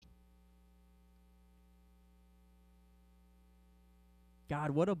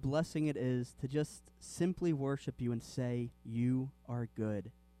God, what a blessing it is to just simply worship you and say, you are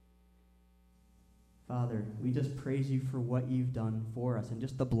good. Father, we just praise you for what you've done for us and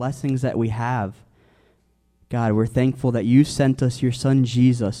just the blessings that we have. God, we're thankful that you sent us your Son,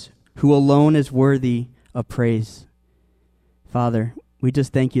 Jesus, who alone is worthy of praise. Father, we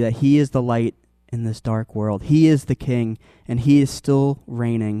just thank you that he is the light in this dark world. He is the King, and he is still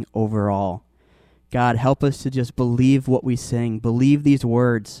reigning over all. God, help us to just believe what we sing, believe these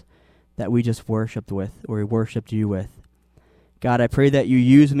words that we just worshiped with, or we worshiped you with. God, I pray that you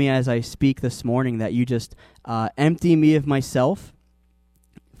use me as I speak this morning, that you just empty me of myself,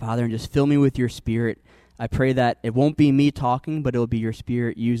 Father, and just fill me with your Spirit. I pray that it won't be me talking, but it will be your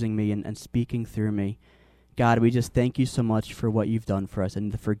Spirit using me and speaking through me. God, we just thank you so much for what you've done for us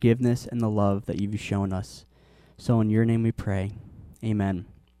and the forgiveness and the love that you've shown us. So in your name we pray. Amen.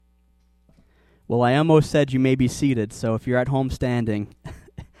 Well, I almost said you may be seated, so if you're at home standing,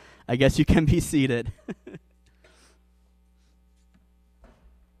 I guess you can be seated.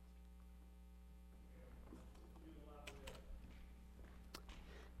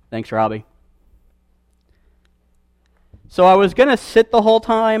 Thanks, Robbie. So I was going to sit the whole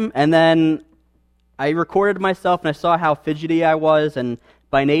time, and then I recorded myself, and I saw how fidgety I was, and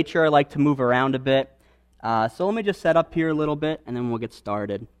by nature I like to move around a bit. So let me just set up here a little bit, and then we'll get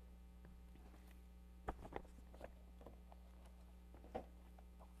started.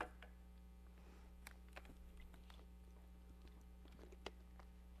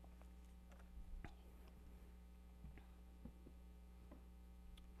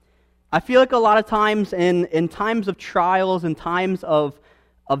 I feel like a lot of times in times of trials and times of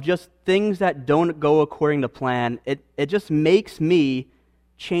just things that don't go according to plan, it just makes me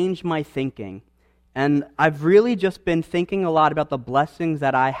change my thinking. And I've really just been thinking a lot about the blessings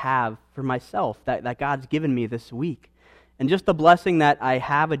that I have for myself, that God's given me this week. And just the blessing that I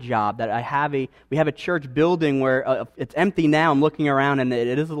have a job, that we have a church building where it's empty now. I'm looking around and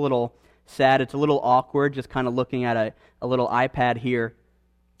it is a little sad. It's a little awkward just kind of looking at a little iPad here.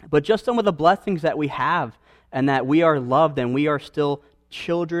 But just some of the blessings that we have and that we are loved and we are still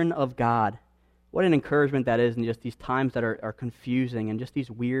children of God. What an encouragement that is in just these times that are confusing and just these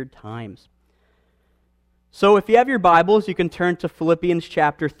weird times. So if you have your Bibles, you can turn to Philippians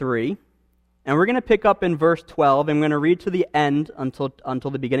chapter 3. And we're going to pick up in verse 12. I'm going to read to the end until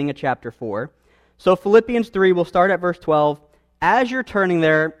the beginning of chapter 4. So Philippians 3, we'll start at verse 12. As you're turning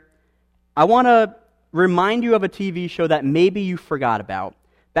there, I want to remind you of a TV show that maybe you forgot about.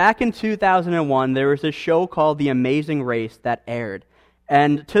 Back in 2001, there was a show called The Amazing Race that aired.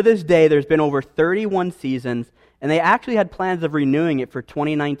 And to this day, there's been over 31 seasons, and they actually had plans of renewing it for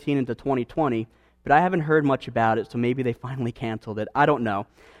 2019 into 2020, but I haven't heard much about it, so maybe they finally canceled it. I don't know.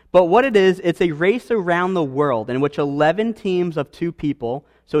 But what it is, it's a race around the world in which 11 teams of 2 people,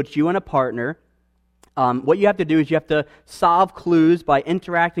 so it's you and a partner. What you have to do is you have to solve clues by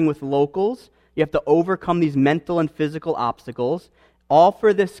interacting with locals. You have to overcome these mental and physical obstacles, all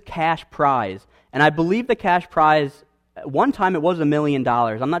for this cash prize. And I believe the cash prize, one time it was $1 million.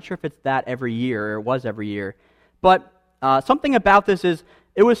 I'm not sure if it's that every year, or it was every year. But something about this is,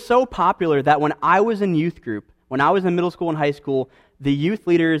 it was so popular that when I was in youth group, when I was in middle school and high school, the youth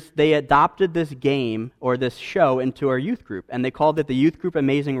leaders, they adopted this game, or this show, into our youth group. And they called it the Youth Group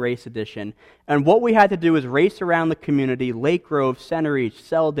Amazing Race Edition. And what we had to do is race around the community, Lake Grove, Centereach,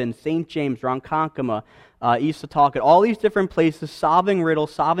 Selden, St. James, Ronkonkoma, East Setauket, all these different places, solving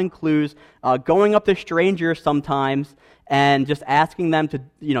riddles, solving clues, going up to strangers sometimes, and just asking them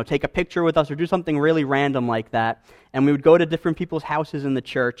to, take a picture with us or do something really random like that. And we would go to different people's houses in the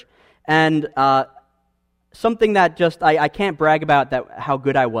church. And something that just, I can't brag about that how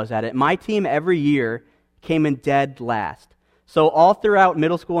good I was at it. My team every year came in dead last. So all throughout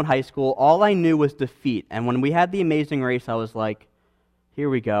middle school and high school, all I knew was defeat. And when we had the Amazing Race, I was like, here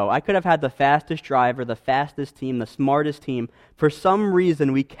we go. I could have had the fastest driver, the fastest team, the smartest team. For some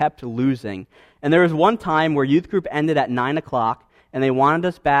reason, we kept losing. And there was one time where youth group ended at 9 o'clock, and they wanted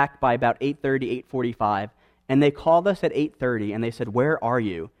us back by about 8:30, 8:45. And they called us at 8:30, and they said, where are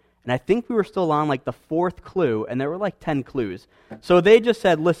you? And I think we were still on like the 4th clue, and there were like 10 clues. So they just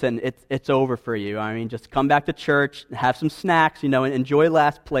said, listen, it's over for you. I mean, just come back to church, have some snacks, and enjoy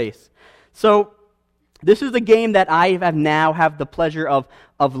last place. So this is the game that I have the pleasure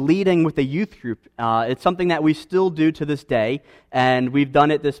of leading with the youth group. It's something that we still do to this day, and we've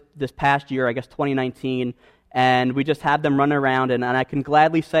done it this past year, I guess 2019, and we just have them run around, and I can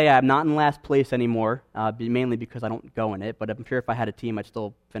gladly say I'm not in last place anymore, mainly because I don't go in it, but I'm sure if I had a team, I'd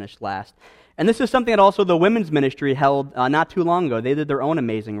still finish last. And this is something that also the women's ministry held not too long ago. They did their own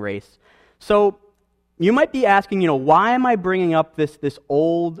Amazing Race. So, you might be asking, why am I bringing up this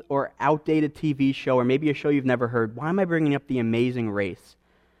old or outdated TV show, or maybe a show you've never heard? Why am I bringing up The Amazing Race?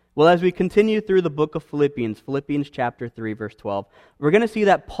 Well, as we continue through the book of Philippians chapter 3, verse 12, we're going to see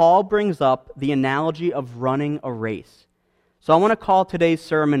that Paul brings up the analogy of running a race. So I want to call today's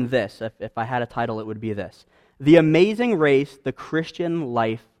sermon this. If I had a title, it would be this: The Amazing Race, the Christian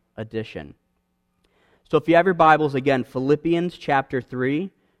Life Edition. So if you have your Bibles, again, Philippians chapter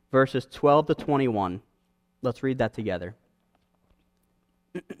 3, verses 12 to 21. Let's read that together.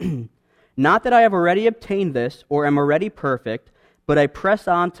 Not that I have already obtained this, or am already perfect, but I press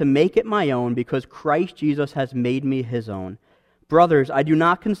on to make it my own, because Christ Jesus has made me his own. Brothers, I do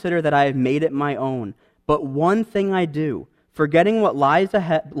not consider that I have made it my own, but one thing I do, forgetting what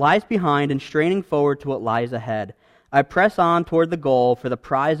lies behind and straining forward to what lies ahead. I press on toward the goal for the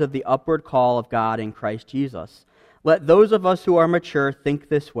prize of the upward call of God in Christ Jesus. Let those of us who are mature think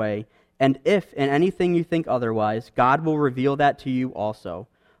this way, and if in anything you think otherwise, God will reveal that to you also.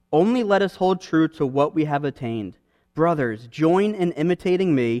 Only let us hold true to what we have attained. Brothers, join in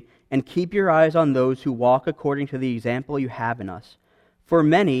imitating me, and keep your eyes on those who walk according to the example you have in us. For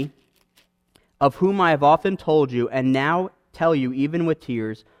many, of whom I have often told you, and now tell you even with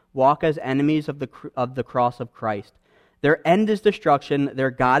tears, walk as enemies of the cross of Christ. Their end is destruction, their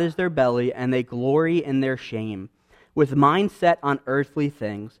God is their belly, and they glory in their shame, with mind set on earthly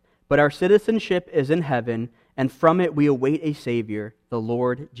things. But our citizenship is in heaven, and from it we await a Savior, the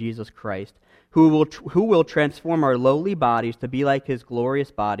Lord Jesus Christ, who will transform our lowly bodies to be like his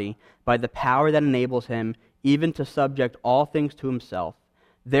glorious body by the power that enables him even to subject all things to himself.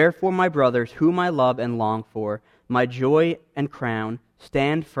 Therefore, my brothers, whom I love and long for, my joy and crown,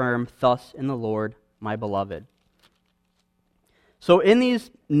 stand firm thus in the Lord, my beloved. So in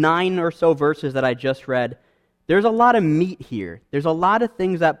these 9 or so verses that I just read, there's a lot of meat here. There's a lot of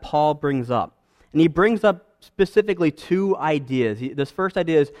things that Paul brings up. And he brings up specifically 2 ideas. This first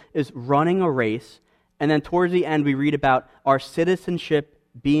idea is running a race, and then towards the end we read about our citizenship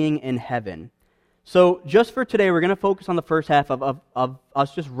being in heaven. So just for today, we're going to focus on the first half of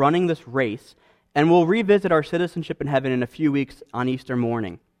us just running this race, and we'll revisit our citizenship in heaven in a few weeks on Easter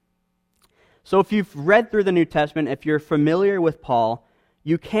morning. So if you've read through the New Testament, if you're familiar with Paul,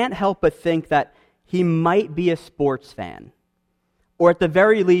 you can't help but think that he might be a sports fan. Or at the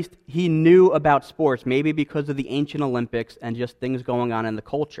very least, he knew about sports, maybe because of the ancient Olympics and just things going on in the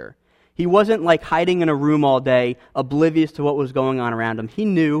culture. He wasn't like hiding in a room all day, oblivious to what was going on around him. He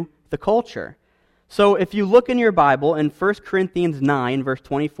knew the culture. So if you look in your Bible, in 1 Corinthians 9, verse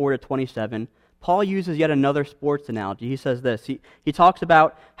 24 to 27, Paul uses yet another sports analogy. He says this. He talks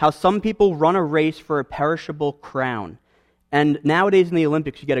about how some people run a race for a perishable crown. And nowadays in the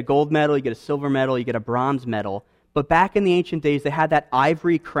Olympics, you get a gold medal, you get a silver medal, you get a bronze medal. But back in the ancient days, they had that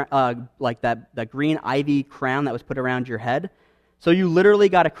ivory, like that green ivy crown that was put around your head. So you literally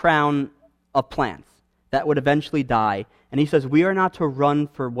got a crown of plants that would eventually die. And he says, we are not to run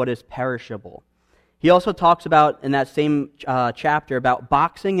for what is perishable. He also talks about, in that same chapter, about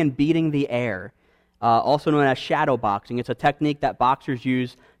boxing and beating the air, also known as shadow boxing. It's a technique that boxers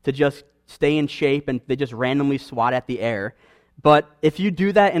use to just stay in shape, and they just randomly swat at the air. But if you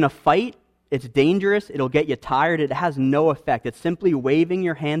do that in a fight, it's dangerous, it'll get you tired, it has no effect. It's simply waving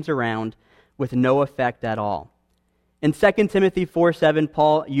your hands around with no effect at all. In 2 Timothy 4:7,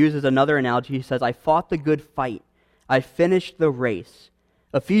 Paul uses another analogy. He says, I fought the good fight. I finished the race.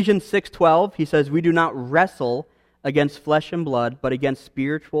 Ephesians 6:12, he says, we do not wrestle against flesh and blood, but against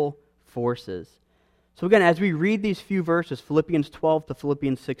spiritual forces. So again, as we read these few verses, Philippians 12 to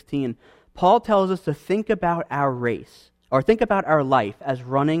Philippians 16, Paul tells us to think about our race, or think about our life as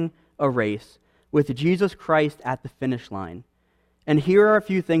running a race with Jesus Christ at the finish line. And here are a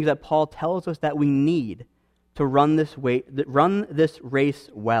few things that Paul tells us that we need to run this race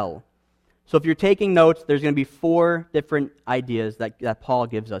well. So if you're taking notes, there's going to be 4 different ideas that Paul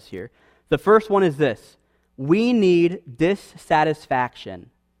gives us here. The first one is this: we need dissatisfaction.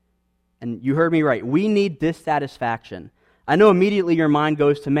 And you heard me right. We need dissatisfaction. I know immediately your mind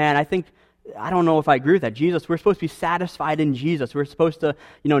goes to, man, I don't know if I agree with that. Jesus, we're supposed to be satisfied in Jesus. We're supposed to,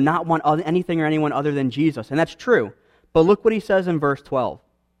 not want anything or anyone other than Jesus. And that's true. But look what he says in verse 12.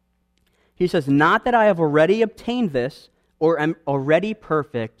 He says, not that I have already obtained this or am already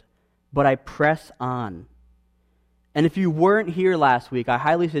perfect, but I press on. And if you weren't here last week, I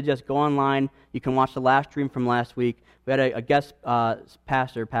highly suggest go online. You can watch the last stream from last week. We had a guest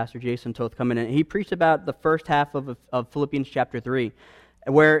pastor, Pastor Jason Toth, come in, and he preached about the first half of Philippians chapter 3,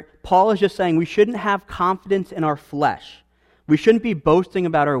 where Paul is just saying we shouldn't have confidence in our flesh. We shouldn't be boasting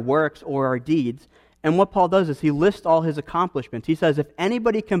about our works or our deeds. And what Paul does is he lists all his accomplishments. He says, if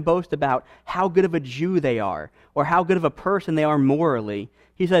anybody can boast about how good of a Jew they are or how good of a person they are morally,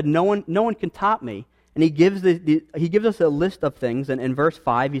 he said, no one can top me. And he gives us a list of things. And in verse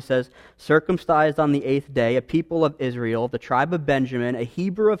 5, he says, circumcised on the 8th day, a people of Israel, the tribe of Benjamin, a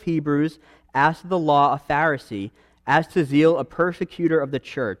Hebrew of Hebrews, as to the law, a Pharisee, as to zeal, a persecutor of the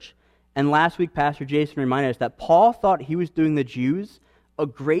church. And last week, Pastor Jason reminded us that Paul thought he was doing the Jews a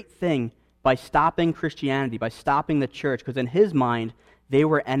great thing by stopping Christianity, by stopping the church, because in his mind, they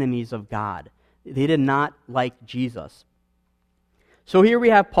were enemies of God. They did not like Jesus. So here we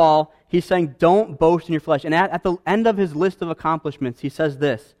have Paul. He's saying, don't boast in your flesh. And at the end of his list of accomplishments, he says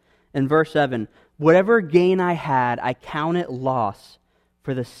this in verse 7, whatever gain I had, I count it loss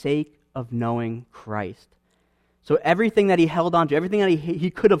for the sake of knowing Christ. So everything that he held on to, everything that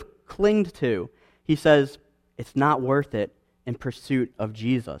he could have clinged to, he says, it's not worth it in pursuit of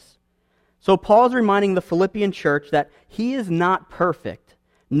Jesus. So Paul's reminding the Philippian church that he is not perfect,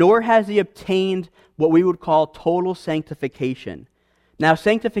 nor has he obtained what we would call total sanctification. Now,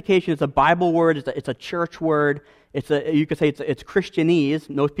 sanctification is a Bible word, it's a church word, you could say it's Christianese.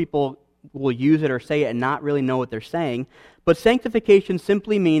 Most people will use it or say it and not really know what they're saying. But sanctification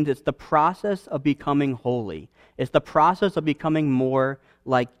simply means it's the process of becoming holy. It's the process of becoming more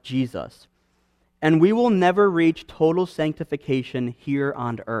like Jesus. And we will never reach total sanctification here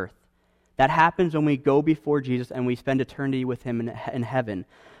on earth. That happens when we go before Jesus and we spend eternity with him in heaven.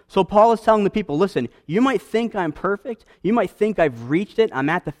 So Paul is telling the people, listen, you might think I'm perfect. You might think I've reached it. I'm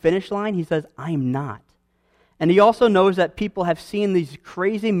at the finish line. He says, I'm not. And he also knows that people have seen these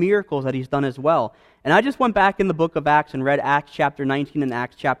crazy miracles that he's done as well. And I just went back in the book of Acts and read Acts chapter 19 and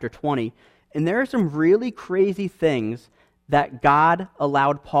Acts chapter 20. And there are some really crazy things that God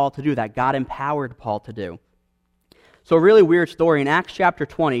allowed Paul to do, that God empowered Paul to do. So a really weird story. In Acts chapter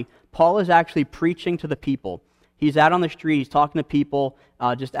 20, Paul is actually preaching to the people. He's out on the street, he's talking to people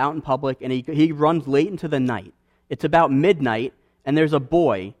just out in public, and he runs late into the night. It's about midnight, and there's a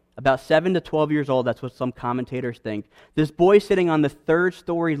boy, about 7 to 12 years old, that's what some commentators think. This boy sitting on the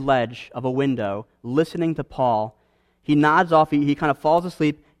 3rd-story ledge of a window, listening to Paul. He nods off, he kind of falls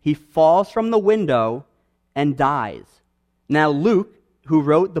asleep, he falls from the window and dies. Now Luke, who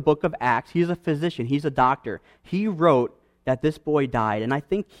wrote the book of Acts, he's a physician, he's a doctor. He wrote that this boy died, and I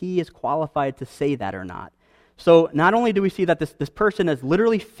think he is qualified to say that or not. So not only do we see that this person has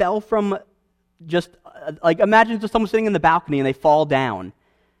literally fell from just, like imagine just someone sitting in the balcony and they fall down.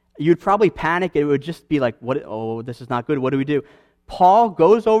 You'd probably panic. It would just be like, "What? Oh, this is not good. What do we do?" Paul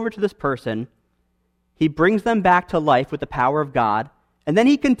goes over to this person. He brings them back to life with the power of God, and then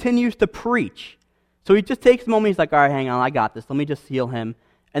he continues to preach. So he just takes a moment. He's like, all right, hang on, I got this. Let me just heal him.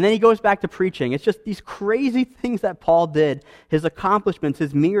 And then he goes back to preaching. It's just these crazy things that Paul did, his accomplishments,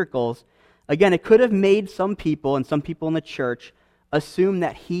 his miracles. Again, it could have made some people and some people in the church assume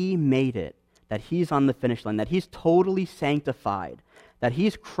that he made it, that he's on the finish line, that he's totally sanctified, that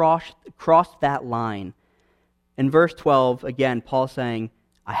he's crossed that line. In verse 12, again, Paul's saying,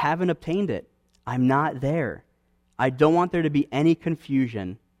 I haven't obtained it. I'm not there. I don't want there to be any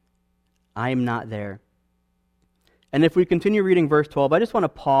confusion. I am not there. And if we continue reading verse 12, I just want to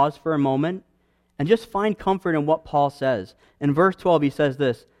pause for a moment and just find comfort in what Paul says. In verse 12, he says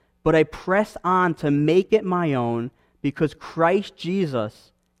this, but I press on to make it my own because Christ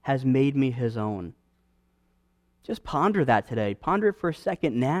Jesus has made me his own. Just ponder that today. Ponder it for a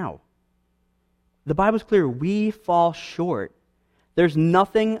second now. The Bible's clear. We fall short. There's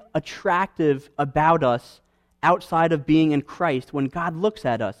nothing attractive about us outside of being in Christ when God looks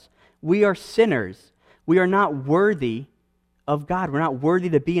at us. We are sinners. We are not worthy of God. We're not worthy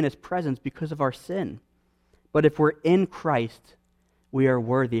to be in his presence because of our sin. But if we're in Christ, we are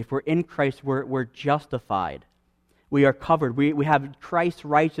worthy. If we're in Christ, we're justified. We are covered. We have Christ's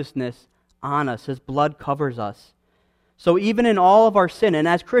righteousness on us. His blood covers us. So even in all of our sin, and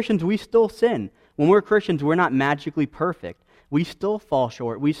as Christians, we still sin. When we're Christians, we're not magically perfect. We still fall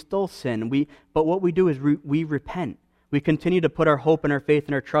short. We still sin. But what we do is we repent. We continue to put our hope and our faith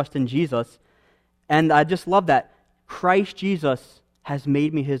and our trust in Jesus. And I just love that. Christ Jesus has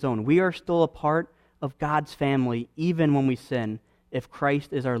made me his own. We are still a part of God's family even when we sin, if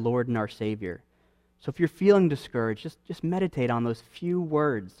Christ is our Lord and our Savior. So if you're feeling discouraged, just meditate on those few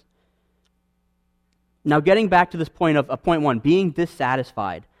words. Now getting back to this point of point one, being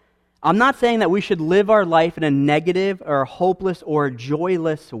dissatisfied. I'm not saying that we should live our life in a negative or a hopeless or a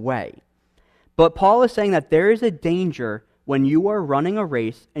joyless way. But Paul is saying that there is a danger when you are running a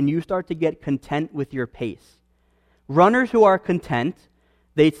race and you start to get content with your pace. Runners who are content,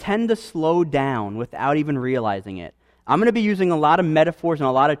 they tend to slow down without even realizing it. I'm going to be using a lot of metaphors and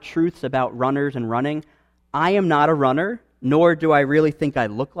a lot of truths about runners and running. I am not a runner, nor do I really think I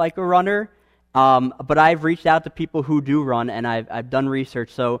look like a runner, but I've reached out to people who do run, and I've done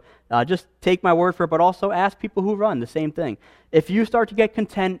research, so just take my word for it, but also ask people who run, the same thing. If you start to get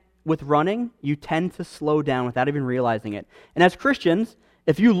content with running, you tend to slow down without even realizing it. And as Christians,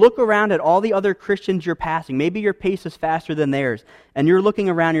 if you look around at all the other Christians you're passing, maybe your pace is faster than theirs, and you're looking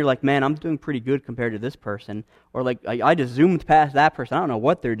around and you're like, man, I'm doing pretty good compared to this person, or like, I just zoomed past that person, I don't know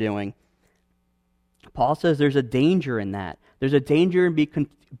what they're doing. Paul says there's a danger in that. There's a danger in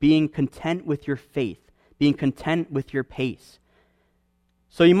being content with your faith, being content with your pace.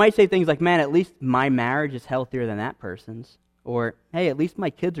 So you might say things like, man, at least my marriage is healthier than that person's. Or, hey, at least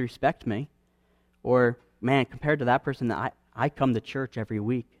my kids respect me. Or, man, compared to that person, I come to church every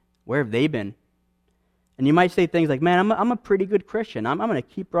week. Where have they been? And you might say things like, man, I'm a pretty good Christian. I'm going to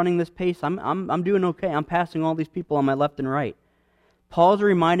keep running this pace. I'm doing okay. I'm passing all these people on my left and right. Paul's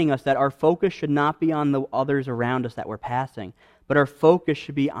reminding us that our focus should not be on the others around us that we're passing, but our focus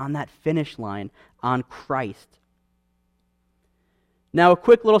should be on that finish line, on Christ. Now, a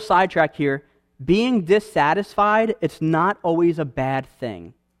quick little sidetrack here. Being dissatisfied, it's not always a bad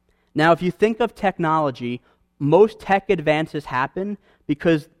thing. Now, if you think of technology, most tech advances happen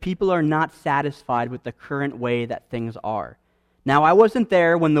because people are not satisfied with the current way that things are. Now, I wasn't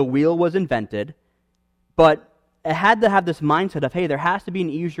there when the wheel was invented, but it had to have this mindset of, hey, there has to be an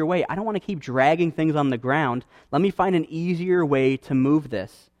easier way. I don't want to keep dragging things on the ground. Let me find an easier way to move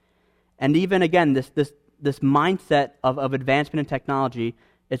this. And even, again, this mindset of advancement in technology,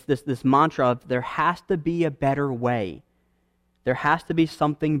 it's this mantra of there has to be a better way. There has to be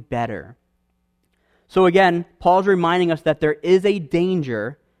something better. So again, Paul's reminding us that there is a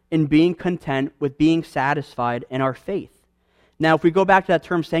danger in being content with being satisfied in our faith. Now, if we go back to that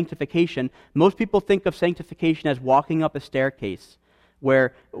term sanctification, most people think of sanctification as walking up a staircase,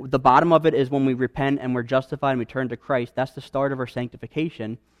 where the bottom of it is when we repent and we're justified and we turn to Christ. That's the start of our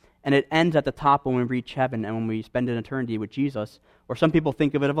sanctification. And it ends at the top when we reach heaven and when we spend an eternity with Jesus. Or some people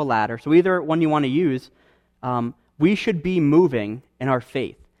think of it as a ladder. So either one you want to use, we should be moving in our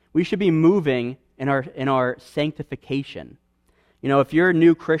faith. We should be moving in our sanctification. You know, if you're a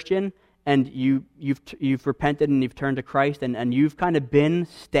new Christian and you've repented and you've turned to Christ and you've kind of been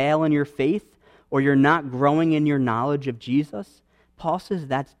stale in your faith, or you're not growing in your knowledge of Jesus, Paul says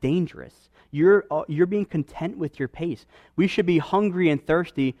that's dangerous. You're being content with your pace. We should be hungry and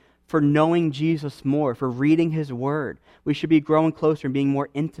thirsty for knowing Jesus more, for reading His Word. We should be growing closer and being more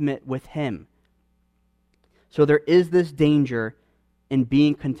intimate with Him. So there is this danger in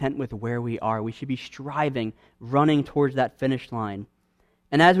being content with where we are. We should be striving, running towards that finish line.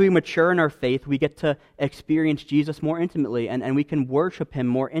 And as we mature in our faith, we get to experience Jesus more intimately, and we can worship Him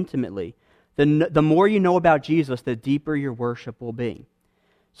more intimately. The more you know about Jesus, the deeper your worship will be.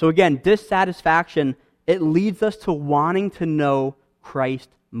 So again, dissatisfaction, it leads us to wanting to know Christ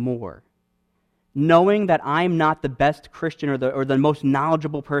more. Knowing that I'm not the best Christian or the most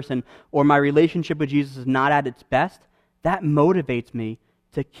knowledgeable person, or my relationship with Jesus is not at its best, that motivates me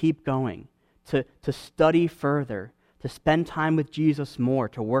to keep going, to study further, to spend time with Jesus more,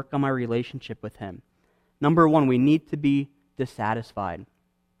 to work on my relationship with Him. Number one, we need to be dissatisfied.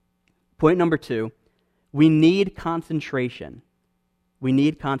 Point number two, we need concentration. We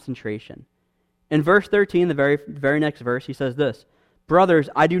need concentration. In verse 13, the very next verse, he says this, "Brothers,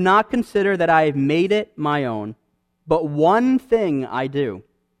 I do not consider that I have made it my own, but one thing I do,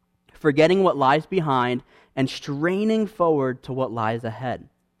 forgetting what lies behind and straining forward to what lies ahead."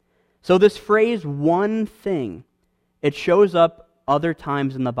 So this phrase, one thing, it shows up other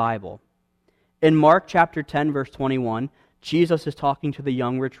times in the Bible. In Mark chapter 10, verse 21, Jesus is talking to the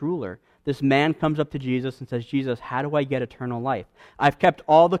young rich ruler. This man comes up to Jesus and says, "Jesus, how do I get eternal life? I've kept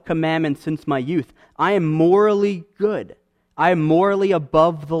all the commandments since my youth. I am morally good. I am morally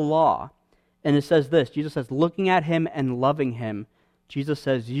above the law." And it says this, Jesus says, looking at him and loving him, Jesus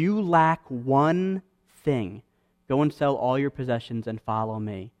says, "You lack one thing. Go and sell all your possessions and follow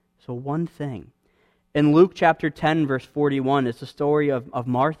me." So one thing. In Luke chapter 10, verse 41, it's the story of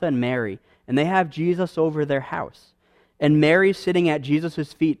Martha and Mary, and they have Jesus over their house. And Mary's sitting at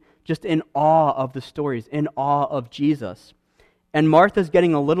Jesus' feet, just in awe of the stories, in awe of Jesus. And Martha's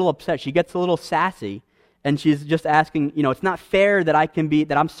getting a little upset. She gets a little sassy, and she's just asking, it's not fair that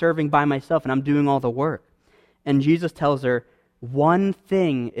I'm serving by myself and I'm doing all the work. And Jesus tells her, one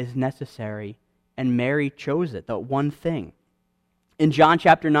thing is necessary, and Mary chose it, the one thing. In John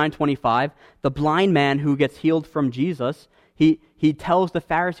chapter 9:25, the blind man who gets healed from Jesus, he tells the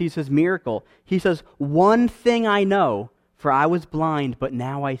Pharisees his miracle. He says, "One thing I know, for I was blind, but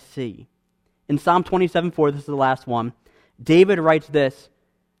now I see." In Psalm 27:4, this is the last one, David writes this,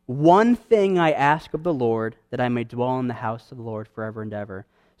 "One thing I ask of the Lord, that I may dwell in the house of the Lord forever and ever."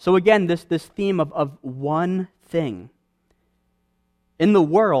 So again, this theme of one thing. In the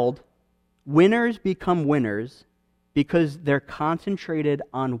world, winners become winners because they're concentrated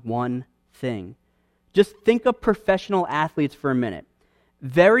on one thing. Just think of professional athletes for a minute.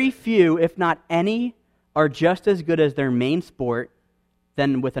 Very few, if not any, are just as good as their main sport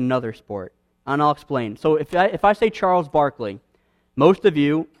than with another sport. And I'll explain. So if I say Charles Barkley, most of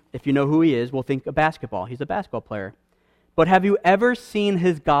you, if you know who he is, will think of basketball. He's a basketball player. But have you ever seen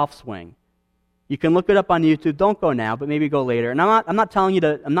his golf swing? You can look it up on YouTube. Don't go now, but maybe go later. And I'm not telling you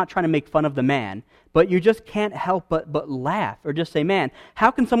to, I'm not trying to make fun of the man, but you just can't help but laugh or just say, man,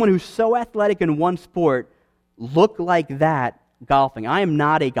 how can someone who's so athletic in one sport look like that golfing? I am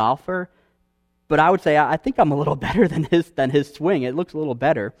not a golfer, but I would say I think I'm a little better than his swing. It looks a little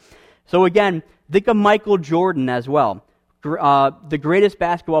better. So again, think of Michael Jordan as well. The greatest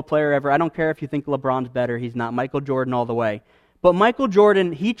basketball player ever. I don't care if you think LeBron's better. He's not. Michael Jordan all the way. But Michael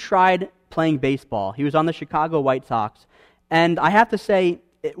Jordan, he tried playing baseball. He was on the Chicago White Sox. And I have to say,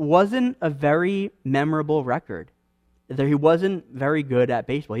 it wasn't a very memorable record. He wasn't very good at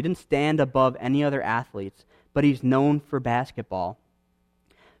baseball. He didn't stand above any other athletes, but he's known for basketball.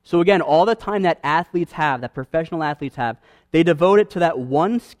 So again, all the time that athletes have, that professional athletes have, they devote it to that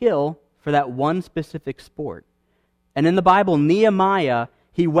one skill for that one specific sport. And in the Bible, Nehemiah,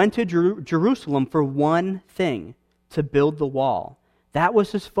 he went to Jerusalem for one thing, to build the wall. That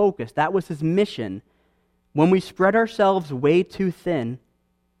was his focus. That was his mission. When we spread ourselves way too thin,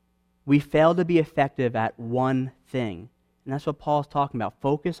 we fail to be effective at one thing. And that's what Paul's talking about.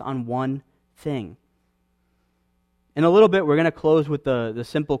 Focus on one thing. In a little bit, we're going to close with the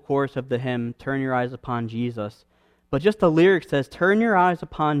simple chorus of the hymn, "Turn Your Eyes Upon Jesus." But just the lyric says, "Turn your eyes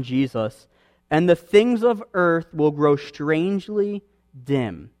upon Jesus, and the things of earth will grow strangely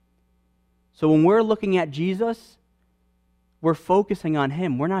dim." So when we're looking at Jesus, we're focusing on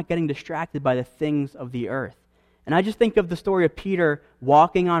Him. We're not getting distracted by the things of the earth. And I just think of the story of Peter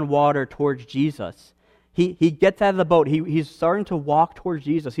walking on water towards Jesus. He gets out of the boat. He's starting to walk towards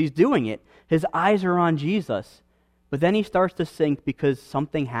Jesus. He's doing it. His eyes are on Jesus. But then he starts to sink because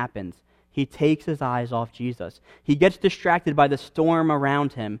something happens. He takes his eyes off Jesus. He gets distracted by the storm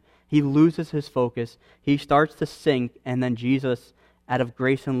around him. He loses his focus. He starts to sink, and then Jesus, out of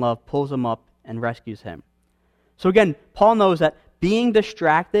grace and love, pulls him up and rescues him. So again, Paul knows that being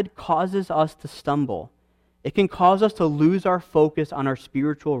distracted causes us to stumble. It can cause us to lose our focus on our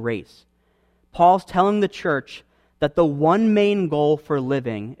spiritual race. Paul's telling the church that the one main goal for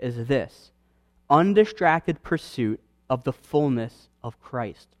living is this: undistracted pursuit of the fullness of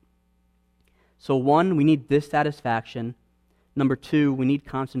Christ. So 1, we need dissatisfaction. Number 2, we need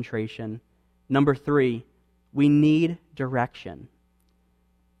concentration. Number 3, we need direction.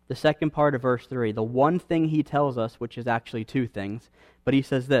 The second part of verse 3, the one thing he tells us, which is actually 2 things, but he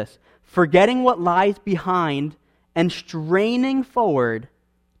says this: forgetting what lies behind and straining forward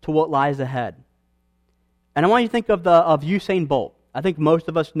to what lies ahead. And I want you to think of Usain Bolt. I think most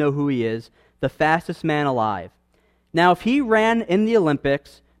of us know who he is, the fastest man alive. Now, if he ran in the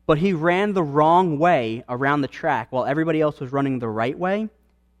Olympics, but he ran the wrong way around the track while everybody else was running the right way,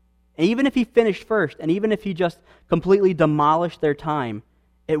 and even if he finished first, and even if he just completely demolished their time,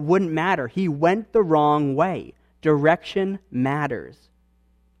 it wouldn't matter. He went the wrong way. Direction matters.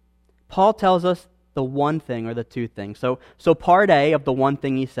 Paul tells us the one thing or the 2 things. So part A of the one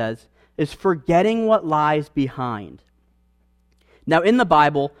thing he says is forgetting what lies behind. Now in the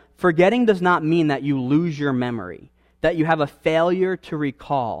Bible, forgetting does not mean that you lose your memory, that you have a failure to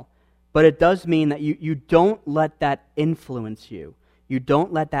recall, but it does mean that you don't let that influence you. You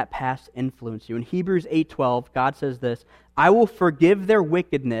don't let that past influence you. In Hebrews 8:12, God says this: "I will forgive their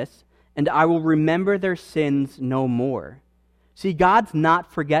wickedness, and I will remember their sins no more." See, God's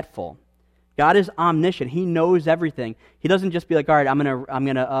not forgetful. God is omniscient. He knows everything. He doesn't just be like, all right, I'm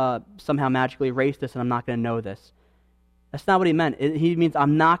gonna somehow magically erase this and I'm not going to know this. That's not what he meant. He means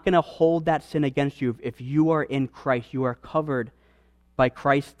I'm not going to hold that sin against you. If you are in Christ, you are covered by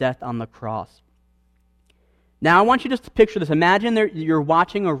Christ's death on the cross. Now, I want you just to picture this. Imagine you're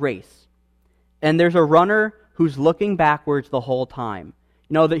watching a race, and there's a runner who's looking backwards the whole time.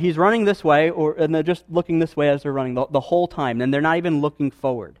 You know, that he's running this way, and they're just looking this way as they're running the whole time, and they're not even looking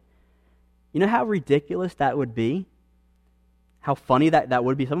forward. You know how ridiculous that would be? How funny that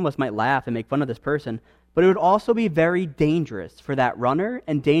would be? Some of us might laugh and make fun of this person, but it would also be very dangerous for that runner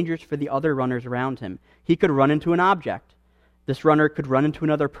and dangerous for the other runners around him. He could run into an object. This runner could run into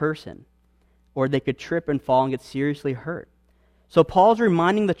another person, or they could trip and fall and get seriously hurt. So Paul's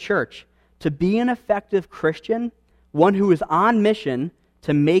reminding the church, to be an effective Christian, one who is on mission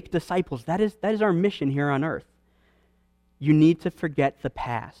to make disciples. That is our mission here on earth. You need to forget the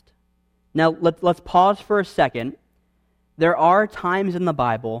past. Now, let's pause for a second. There are times in the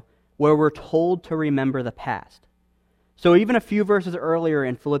Bible where we're told to remember the past. So even a few verses earlier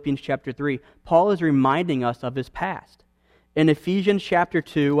in Philippians chapter 3, Paul is reminding us of his past. In Ephesians chapter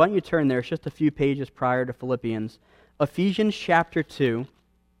 2, why don't you turn there? It's just a few pages prior to Philippians. Ephesians chapter 2,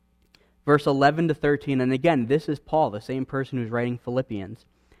 verse 11 to 13. And again, this is Paul, the same person who's writing Philippians.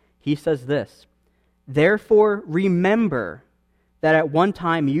 He says this, "Therefore remember that at one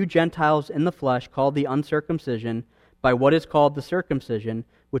time you Gentiles in the flesh, called the uncircumcision, by what is called the circumcision,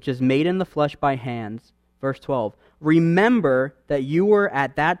 which is made in the flesh by hands." Verse 12, "Remember that you were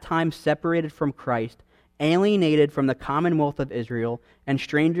at that time separated from Christ, alienated from the commonwealth of Israel, and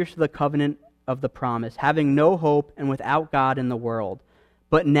strangers to the covenant of the promise, having no hope and without God in the world.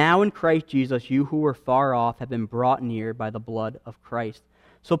 But now in Christ Jesus, you who were far off have been brought near by the blood of Christ."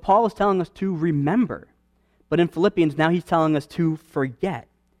 So Paul is telling us to remember. But in Philippians, now he's telling us to forget.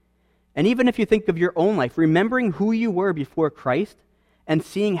 And even if you think of your own life, remembering who you were before Christ and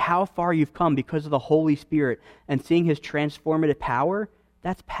seeing how far you've come because of the Holy Spirit and seeing his transformative power,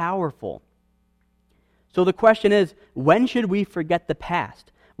 that's powerful. So the question is, when should we forget the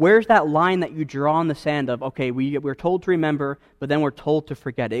past? Where's that line that you draw in the sand of, okay, we're told to remember, but then we're told to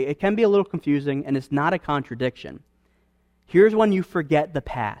forget? It can be a little confusing, and it's not a contradiction. Here's when you forget the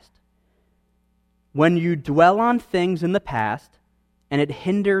past. When you dwell on things in the past, and it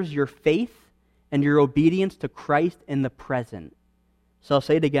hinders your faith and your obedience to Christ in the present. So I'll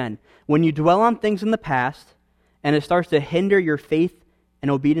say it again. When you dwell on things in the past, and it starts to hinder your faith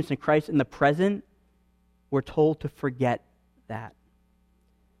and obedience to Christ in the present, we're told to forget that.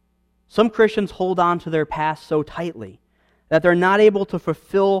 Some Christians hold on to their past so tightly that they're not able to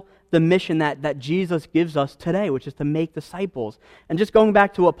fulfill the mission that Jesus gives us today, which is to make disciples. And just going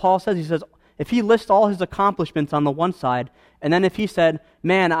back to what Paul says, he says, if he lists all his accomplishments on the one side, and then if he said,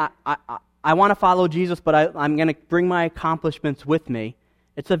 man, I want to follow Jesus, but I'm going to bring my accomplishments with me,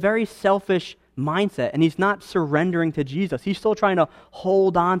 it's a very selfish mindset, and he's not surrendering to Jesus. He's still trying to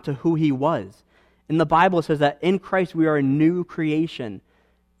hold on to who he was. In the Bible, it says that in Christ we are a new creation.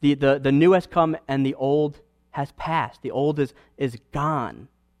 The new has come and the old has passed. The old is gone.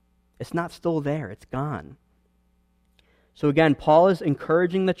 It's not still there. It's gone. So again, Paul is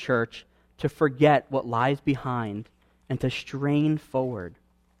encouraging the church to forget what lies behind and to strain forward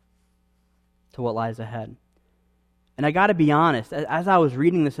to what lies ahead. And I got to be honest, as I was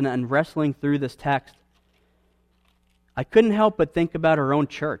reading this and wrestling through this text, I couldn't help but think about our own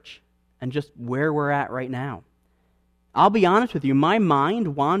church and just where we're at right now. I'll be honest with you, my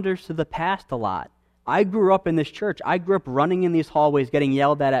mind wanders to the past a lot. I grew up in this church. I grew up running in these hallways, getting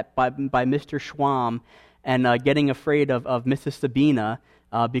yelled at by Mr. Schwam, and getting afraid of Mrs. Sabina,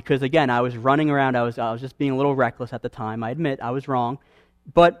 because again, I was running around. I was just being a little reckless at the time. I admit I was wrong.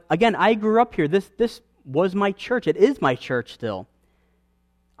 But again, I grew up here. This was my church. It is my church still.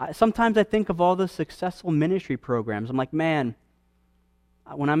 Sometimes I think of all the successful ministry programs. I'm like, man,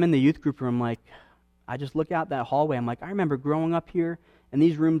 when I'm in the youth group room, I just look out that hallway. I'm like, I remember growing up here, and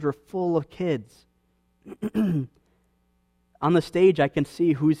these rooms were full of kids. On the stage, I can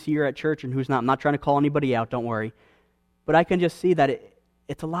see who's here at church and who's not. I'm not trying to call anybody out, don't worry. But I can just see that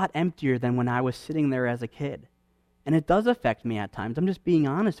it's a lot emptier than when I was sitting there as a kid. And it does affect me at times. I'm just being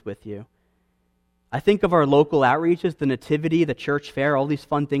honest with you. I think of our local outreaches, the nativity, the church fair, all these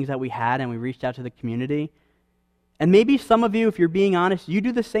fun things that we had, and we reached out to the community. And maybe some of you, if you're being honest, you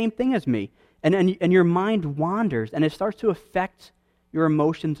do the same thing as me. And your mind wanders, and it starts to affect your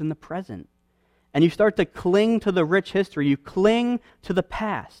emotions in the present. And you start to cling to the rich history. You cling to the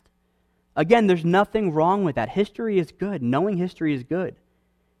past. Again, there's nothing wrong with that. History is good. Knowing history is good.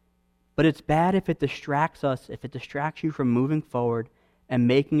 But it's bad if it distracts us, if it distracts you from moving forward and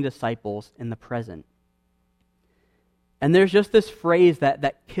making disciples in the present. And there's just this phrase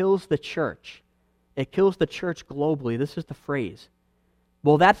that kills the church. It kills the church globally. This is the phrase.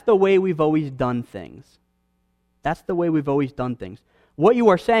 Well, that's the way we've always done things. That's the way we've always done things. What you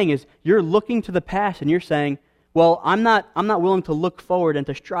are saying is you're looking to the past and you're saying, well, I'm not willing to look forward and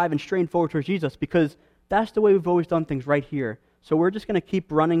to strive and strain forward towards Jesus because that's the way we've always done things right here. So we're just going to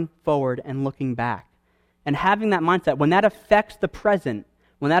keep running forward and looking back. And having that mindset, when that affects the present,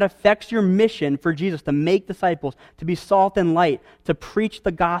 when that affects your mission for Jesus to make disciples, to be salt and light, to preach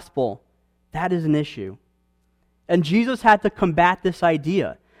the gospel, that is an issue. And Jesus had to combat this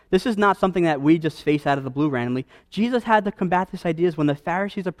idea. This is not something that we just face out of the blue randomly. Jesus had to combat this idea when the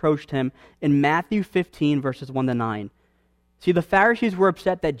Pharisees approached him in Matthew 15, verses 1 to 9. See, the Pharisees were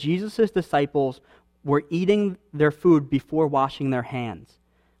upset that Jesus' disciples were eating their food before washing their hands,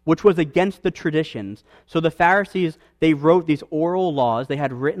 which was against the traditions. So the Pharisees, they wrote these oral laws, they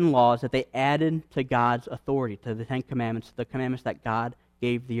had written laws that they added to God's authority, to the Ten Commandments, the commandments that God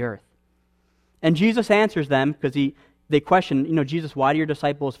gave the earth. And Jesus answers them because they question, Jesus, why do your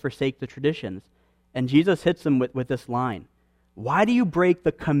disciples forsake the traditions? And Jesus hits them with this line. Why do you break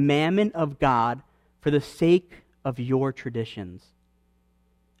the commandment of God for the sake of your traditions?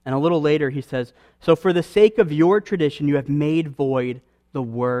 And a little later he says, so for the sake of your tradition you have made void the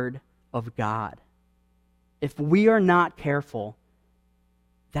word of God. If we are not careful,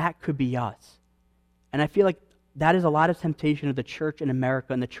 that could be us. And I feel like that is a lot of temptation of the church in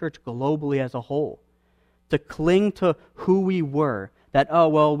America and the church globally as a whole. To cling to who we were. That,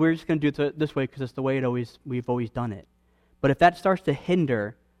 we're just going to do it this way because it's the way we've always done it. But if that starts to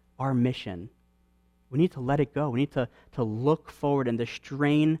hinder our mission, we need to let it go. We need to look forward and to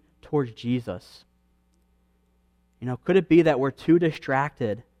strain towards Jesus. Could it be that we're too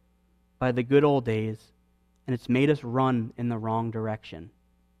distracted by the good old days and it's made us run in the wrong direction?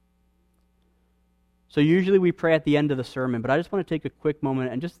 So usually we pray at the end of the sermon, but I just want to take a quick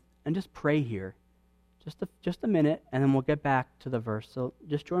moment and just pray here. Just a minute, and then we'll get back to the verse. So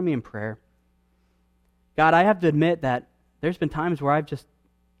just join me in prayer. God, I have to admit that there's been times where I've just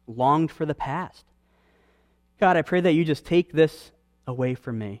longed for the past. God, I pray that you just take this away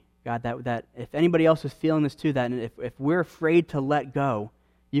from me. God, that if anybody else is feeling this too, that if we're afraid to let go,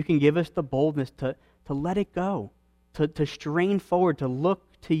 you can give us the boldness to let it go, to strain forward, to look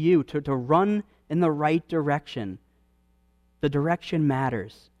to you, to run in the right direction. The direction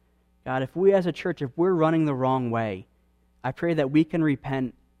matters. God, if we as a church, if we're running the wrong way, I pray that we can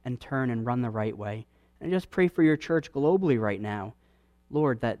repent and turn and run the right way. And I just pray for your church globally right now,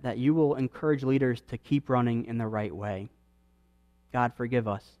 Lord, that you will encourage leaders to keep running in the right way. God, forgive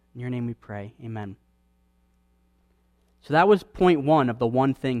us. In your name we pray. Amen. So that was point one of the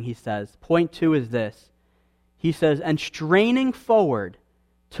one thing he says. Point two is this. He says, and straining forward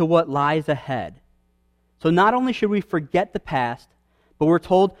to what lies ahead. So not only should we forget the past, but we're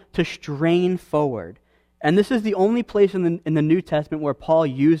told to strain forward. And this is the only place in the New Testament where Paul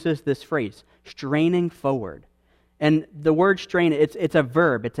uses this phrase, straining forward. And the word strain, it's a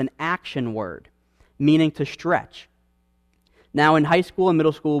verb, it's an action word, meaning to stretch. Now in high school and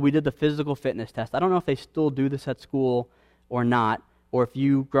middle school, we did the physical fitness test. I don't know if they still do this at school or not, or if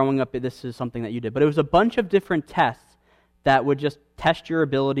you, growing up, this is something that you did. But it was a bunch of different tests that would just test your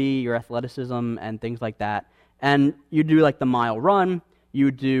ability, your athleticism, and things like that. And you do like the mile run, you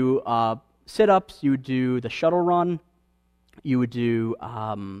would do sit-ups, you would do the shuttle run, you would do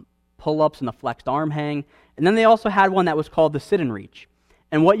pull-ups and the flexed arm hang. And then they also had one that was called the sit and reach.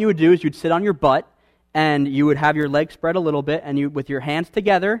 And what you would do is you'd sit on your butt, and you would have your legs spread a little bit, and you, with your hands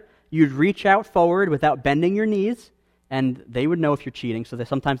together, you'd reach out forward without bending your knees, and they would know if you're cheating, so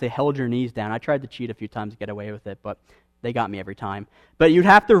sometimes they held your knees down. I tried to cheat a few times to get away with it, but they got me every time. But you'd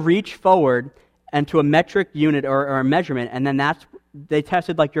have to reach forward and to a metric unit or a measurement, and then they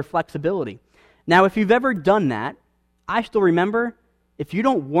tested like your flexibility. Now, if you've ever done that, I still remember, if you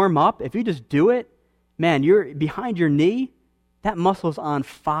don't warm up, if you just do it, man, you're behind your knee, that muscle's on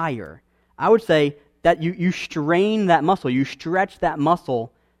fire. I would say that you strain that muscle, you stretch that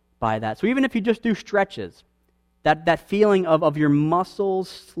muscle by that. So even if you just do stretches, that feeling of your muscles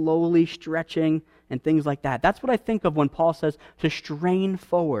slowly stretching and things like that, that's what I think of when Paul says to strain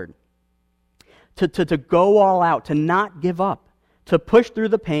forward, to go all out, to not give up, to push through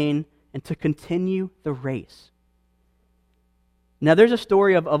the pain, and to continue the race. Now there's a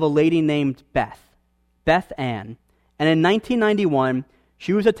story of a lady named Beth Ann, and in 1991,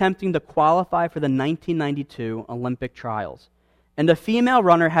 she was attempting to qualify for the 1992 Olympic trials. And a female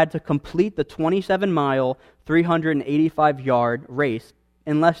runner had to complete the 27-mile, 385-yard race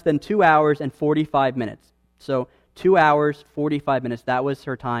in less than 2 hours and 45 minutes. So 2 hours, 45 minutes, that was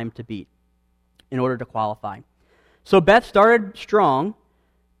her time to beat in order to qualify. So Beth started strong,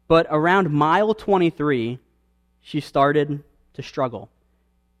 but around mile 23, she started to struggle.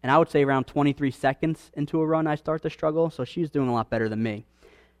 And I would say around 23 seconds into a run, I start to struggle, so she's doing a lot better than me.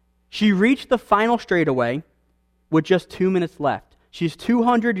 She reached the final straightaway with just 2 minutes left. She's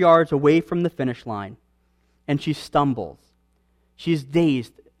 200 yards away from the finish line, and she stumbles. She's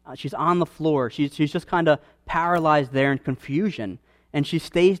dazed. She's on the floor. She's just kind of paralyzed there in confusion, and she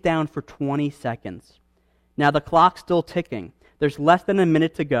stays down for 20 seconds. Now the clock's still ticking. There's less than a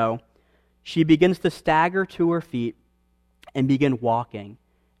minute to go. She begins to stagger to her feet and begin walking.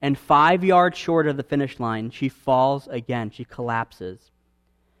 And 5 yards short of the finish line, she falls again. She collapses.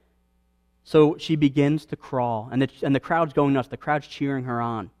 So she begins to crawl, and the crowd's going nuts. The crowd's cheering her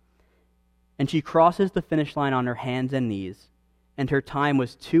on. And she crosses the finish line on her hands and knees, and her time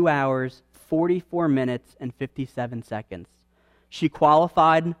was 2 hours, 44 minutes, and 57 seconds. She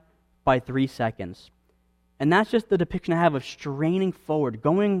qualified by 3 seconds. And that's just the depiction I have of straining forward,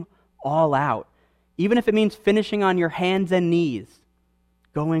 going all out. Even if it means finishing on your hands and knees,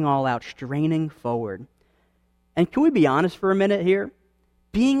 going all out, straining forward. And can we be honest for a minute here?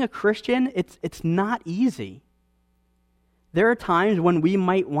 Being a Christian, it's not easy. There are times when we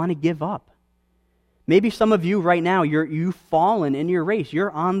might want to give up. Maybe some of you right now, you've fallen in your race.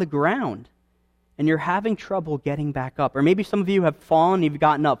 You're on the ground, and you're having trouble getting back up. Or maybe some of you have fallen, you've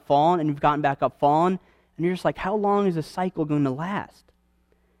gotten up, fallen, and you've gotten back up, fallen, and you're just like, how long is this cycle going to last?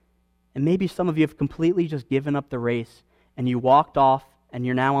 And maybe some of you have completely just given up the race, and you walked off, and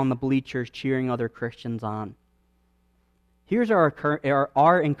you're now on the bleachers cheering other Christians on. Here's our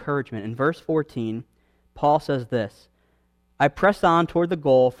encouragement. In verse 14, Paul says this, I press on toward the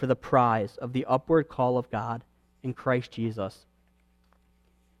goal for the prize of the upward call of God in Christ Jesus.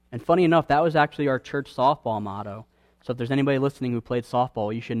 And funny enough, that was actually our church softball motto. So if there's anybody listening who played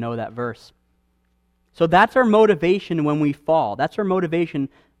softball, you should know that verse. So that's our motivation when we fall. That's our motivation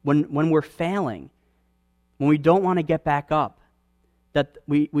when we're failing, when we don't want to get back up. That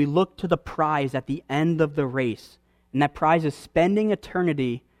we look to the prize at the end of the race. And that prize is spending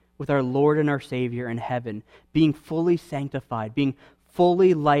eternity with our Lord and our Savior in heaven, being fully sanctified, being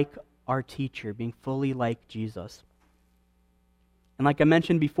fully like our teacher, being fully like Jesus. And like I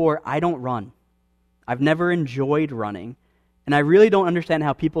mentioned before, I don't run. I've never enjoyed running, and I really don't understand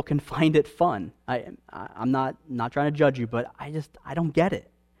how people can find it fun. I'm not trying to judge you, but I don't get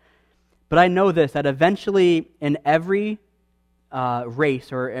it. But I know this, that eventually in every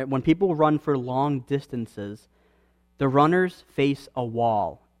race, or when people run for long distances, the runners face a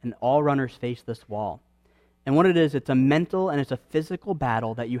wall. And all runners face this wall. And what it is, it's a mental and it's a physical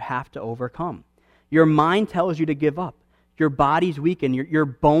battle that you have to overcome. Your mind tells you to give up. Your body's weakened. Your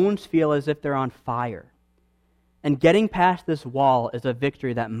bones feel as if they're on fire. And getting past this wall is a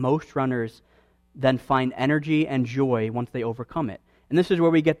victory that most runners then find energy and joy once they overcome it. And this is where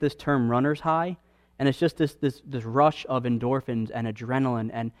we get this term runner's high. And it's just this rush of endorphins and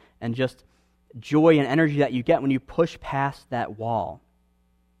adrenaline and just joy and energy that you get when you push past that wall.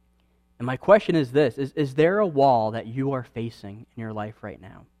 And my question is this, is there a wall that you are facing in your life right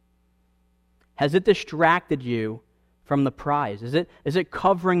now? Has it distracted you from the prize? Is it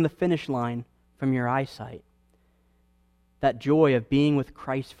covering the finish line from your eyesight? That joy of being with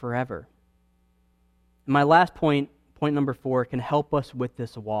Christ forever. And my last point number 4, can help us with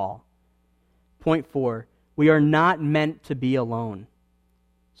this wall. Point 4, we are not meant to be alone.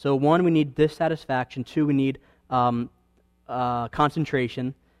 So 1, we need dissatisfaction. 2, we need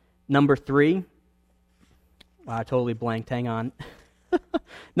concentration. Number 3, I totally blanked, hang on.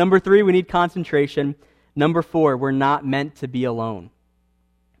 Number 3, we need concentration. Number 4, we're not meant to be alone.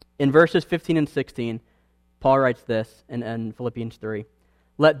 In verses 15 and 16, Paul writes this in Philippians 3.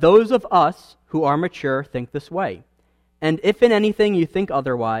 Let those of us who are mature think this way. And if in anything you think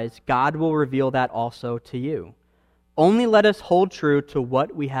otherwise, God will reveal that also to you. Only let us hold true to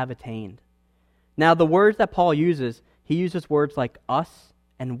what we have attained. Now the words that Paul uses, he uses words like us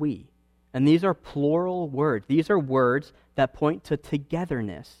and we. And these are plural words. These are words that point to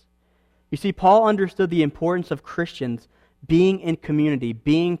togetherness. You see, Paul understood the importance of Christians being in community,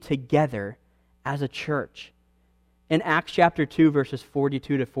 being together as a church. In Acts chapter 2, verses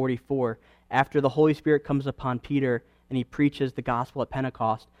 42 to 44, after the Holy Spirit comes upon Peter and he preaches the gospel at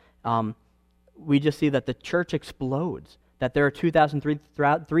Pentecost, we just see that the church explodes, that there are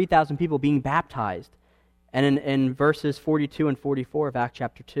 3,000 people being baptized. And in verses 42 and 44 of Acts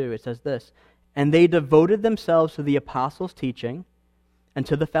chapter 2, it says this, and they devoted themselves to the apostles' teaching and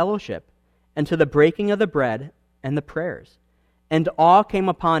to the fellowship and to the breaking of the bread and the prayers. And awe came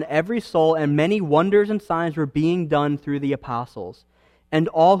upon every soul, and many wonders and signs were being done through the apostles. And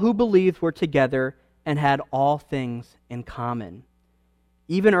all who believed were together and had all things in common.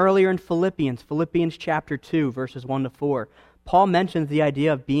 Even earlier in Philippians chapter 2, verses 1 to 4, Paul mentions the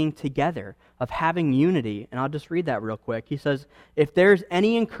idea of being together, of having unity. And I'll just read that real quick. He says, if there's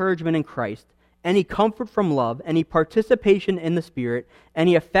any encouragement in Christ, any comfort from love, any participation in the Spirit,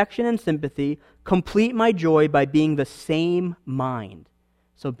 any affection and sympathy, complete my joy by being the same mind.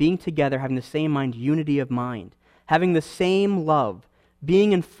 So being together, having the same mind, unity of mind, having the same love,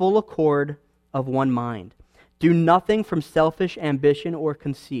 being in full accord of one mind. Do nothing from selfish ambition or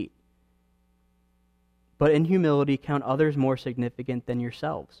conceit, but in humility count others more significant than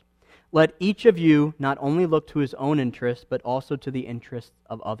yourselves. Let each of you not only look to his own interests, but also to the interests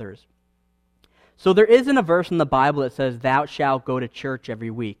of others. So there isn't a verse in the Bible that says, thou shalt go to church every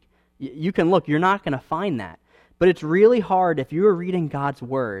week. You can look, you're not going to find that. But it's really hard if you're reading God's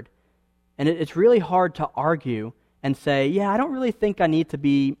Word, and it's really hard to argue and say, yeah, I don't really think I need to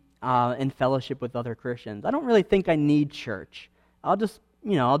be in fellowship with other Christians. I don't really think I need church. I'll just,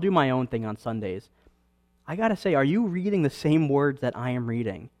 I'll do my own thing on Sundays. I got to say, are you reading the same words that I am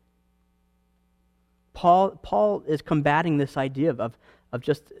reading? Paul is combating this idea of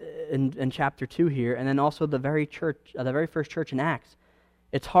just in chapter 2 here, and then also the very first church in Acts.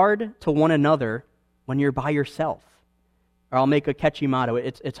 It's hard to one another when you're by yourself. Or I'll make a catchy motto.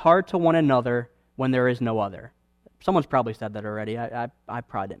 It's hard to one another when there is no other. Someone's probably said that already. I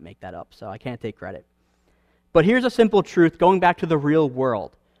probably didn't make that up, so I can't take credit. But here's a simple truth, going back to the real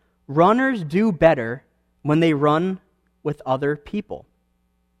world. Runners do better when they run with other people.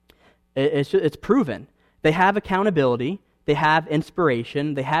 It's proven. They have accountability, they have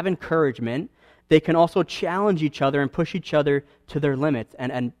inspiration, they have encouragement. They can also challenge each other and push each other to their limits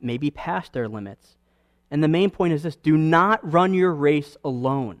and maybe past their limits. And the main point is this: do not run your race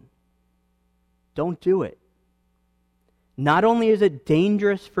alone. Don't do it. Not only is it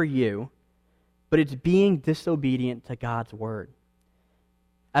dangerous for you, but it's being disobedient to God's word.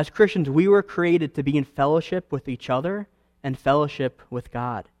 As Christians, we were created to be in fellowship with each other and fellowship with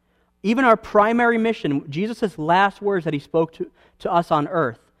God. Even our primary mission, Jesus' last words that he spoke to us on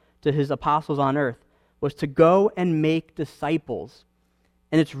earth, to his apostles on earth, was to go and make disciples.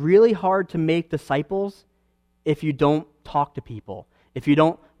 And it's really hard to make disciples if you don't talk to people, if you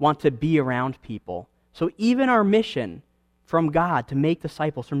don't want to be around people. So even our mission from God to make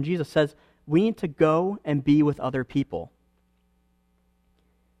disciples, from Jesus, says we need to go and be with other people.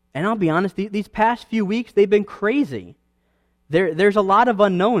 And I'll be honest, these past few weeks, they've been crazy. There's a lot of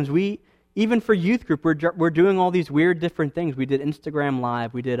unknowns. Even for youth group, we're doing all these weird different things. We did Instagram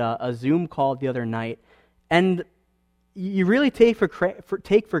Live. We did a Zoom call the other night. And you really take for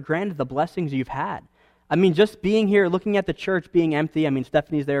granted the blessings you've had. I mean, just being here, looking at the church being empty. I mean,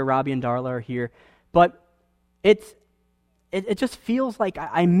 Stephanie's there, Robbie and Darla are here. But it just feels like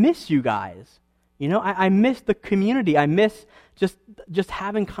I miss you guys. I miss the community. I miss just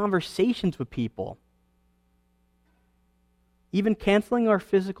having conversations with people. Even canceling our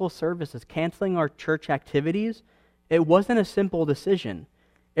physical services, canceling our church activities, it wasn't a simple decision.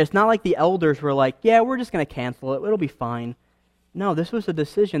 It's not like the elders were like, yeah, we're just going to cancel it. It'll be fine. No, this was a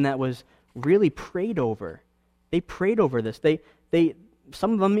decision that was really prayed over. They prayed over this.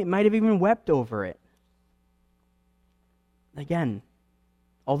 Some of them might have even wept over it. Again,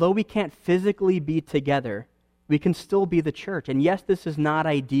 although we can't physically be together, we can still be the church. And yes, this is not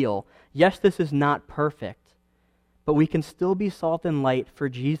ideal. Yes, this is not perfect. But we can still be salt and light for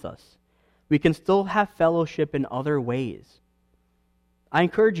Jesus. We can still have fellowship in other ways. I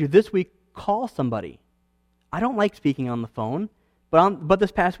encourage you this week, call somebody. I don't like speaking on the phone, but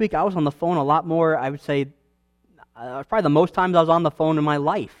this past week I was on the phone a lot more. I would say probably the most times I was on the phone in my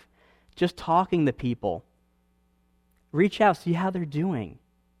life, just talking to people. Reach out, see how they're doing.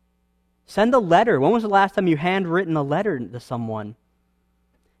 Send a letter. When was the last time you handwritten a letter to someone?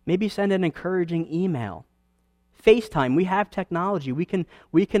 Maybe send an encouraging email. FaceTime. We have technology. We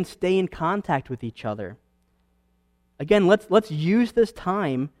can stay in contact with each other. Again, let's use this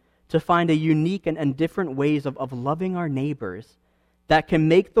time to find a unique and different ways of loving our neighbors that can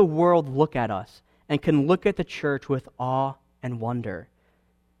make the world look at us and can look at the church with awe and wonder.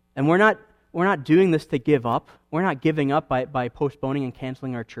 And we're not doing this to give up. We're not giving up by postponing and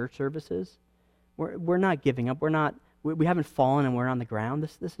canceling our church services. We're not giving up. We haven't fallen and we're on the ground.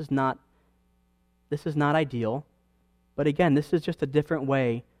 This is not ideal. But again, this is just a different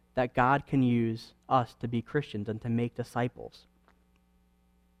way that God can use us to be Christians and to make disciples.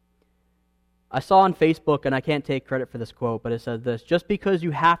 I saw on Facebook, and I can't take credit for this quote, but it says this: just because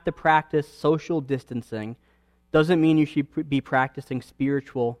you have to practice social distancing doesn't mean you should be practicing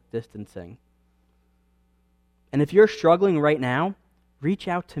spiritual distancing. And if you're struggling right now, reach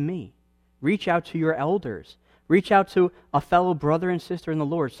out to me. Reach out to your elders. Reach out to a fellow brother and sister in the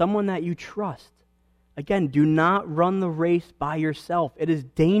Lord, someone that you trust. Again, do not run the race by yourself. It is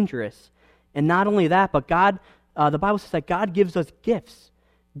dangerous. And not only that, but God, the Bible says that God gives us gifts,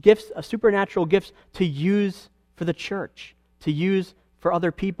 supernatural gifts to use for the church, to use for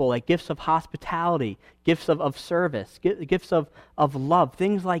other people, like gifts of hospitality, gifts of service, gifts of love,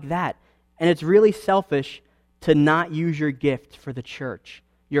 things like that. And it's really selfish to not use your gift for the church.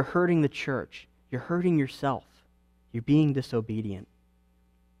 You're hurting the church. You're hurting yourself. You're being disobedient.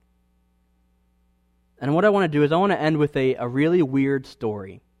 And what I want to do is I want to end with a really weird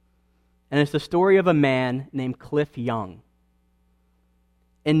story. And it's the story of a man named Cliff Young.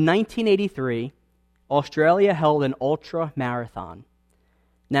 In 1983, Australia held an ultra marathon.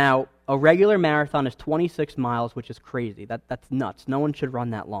 Now, a regular marathon is 26 miles, which is crazy. That's nuts. No one should run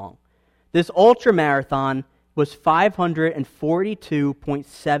that long. This ultra marathon was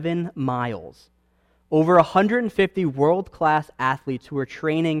 542.7 miles. Over 150 world-class athletes who were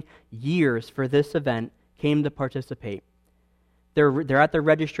training years for this event came to participate. They're at their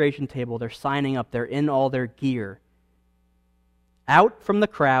registration table. They're signing up. They're in all their gear. Out from the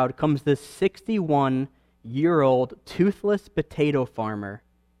crowd comes this 61-year-old toothless potato farmer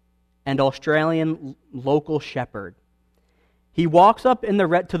and Australian local shepherd. He walks up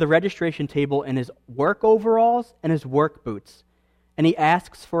to the registration table in his work overalls and his work boots, and he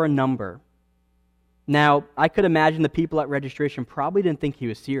asks for a number. Now, I could imagine the people at registration probably didn't think he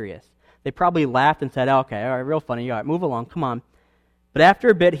was serious. They probably laughed and said, okay, all right, real funny, all right, move along, come on. But after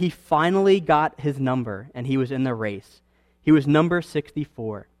a bit, he finally got his number, and he was in the race. He was number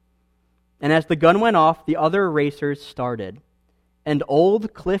 64. And as the gun went off, the other racers started. And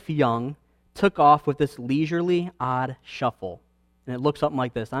old Cliff Young took off with this leisurely, odd shuffle. And it looks something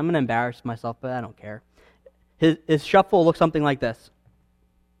like this. I'm going to embarrass myself, but I don't care. His shuffle looks something like this.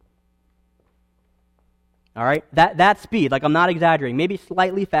 All right? That speed, like I'm not exaggerating, maybe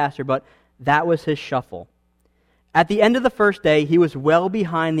slightly faster, but that was his shuffle. At the end of the first day, he was well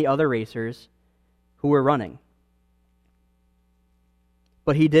behind the other racers who were running.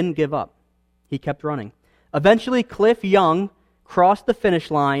 But he didn't give up. He kept running. Eventually, Cliff Young crossed the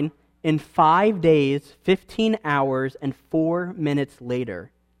finish line in 5 days, 15 hours, and 4 minutes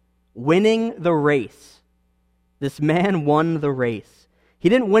later, winning the race. This man won the race. He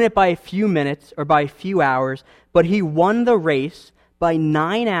didn't win it by a few minutes or by a few hours, but he won the race by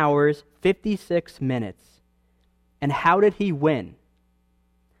 9 hours, 56 minutes. And how did he win?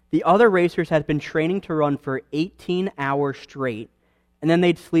 The other racers had been training to run for 18 hours straight, and then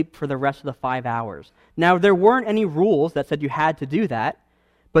they'd sleep for the rest of the 5 hours. Now, there weren't any rules that said you had to do that,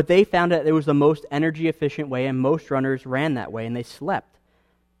 but they found that it was the most energy-efficient way, and most runners ran that way, and they slept.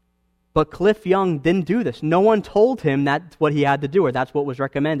 But Cliff Young didn't do this. No one told him that's what he had to do, or that's what was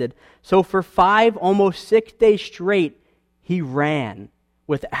recommended. So for 5, almost 6 days straight, he ran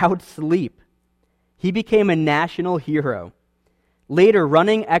without sleep. He became a national hero. Later,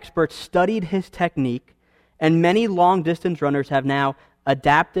 running experts studied his technique, and many long-distance runners have now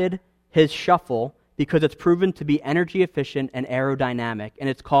adapted his shuffle because it's proven to be energy efficient and aerodynamic, and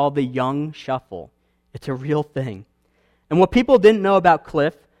it's called the Young Shuffle. It's a real thing. And what people didn't know about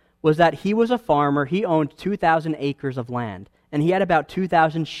Cliff was that he was a farmer. He owned 2,000 acres of land, and he had about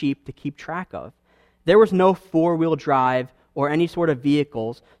 2,000 sheep to keep track of. There was no four-wheel drive or any sort of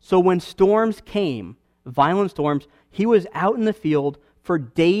vehicles, so when storms came, violent storms, he was out in the field for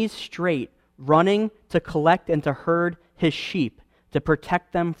days straight, running to collect and to herd his sheep, to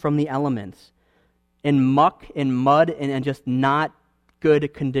protect them from the elements, in muck, in mud, and just not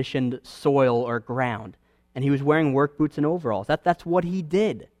good conditioned soil or ground. And he was wearing work boots and overalls. That's what he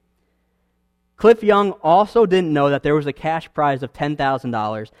did. Cliff Young also didn't know that there was a cash prize of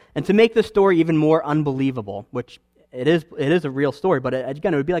 $10,000. And to make the story even more unbelievable, which it is a real story, but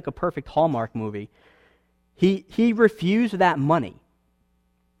again, it would be like a perfect Hallmark movie. He refused that money.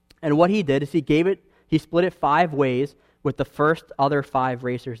 And what he did is he split it 5 ways with the first other 5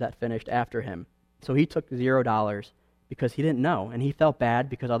 racers that finished after him. So he took $0 because he didn't know, and he felt bad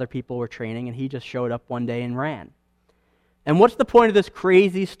because other people were training, and he just showed up one day and ran. And what's the point of this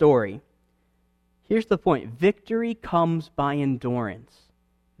crazy story? Here's the point. Victory comes by endurance.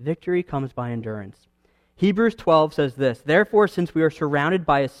 Victory comes by endurance. Hebrews 12 says this, "Therefore, since we are surrounded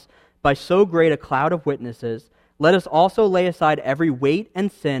by so great a cloud of witnesses, let us also lay aside every weight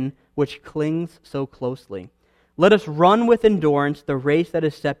and sin which clings so closely. Let us run with endurance the race that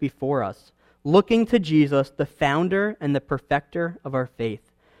is set before us, looking to Jesus, the founder and the perfecter of our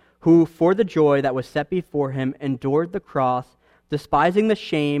faith, who for the joy that was set before him endured the cross, despising the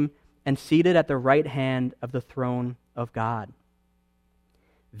shame, and seated at the right hand of the throne of God."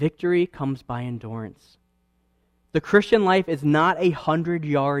 Victory comes by endurance. The Christian life is not a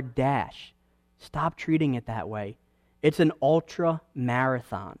 100-yard dash. Stop treating it that way. It's an ultra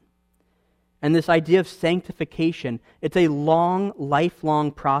marathon. And this idea of sanctification, it's a long,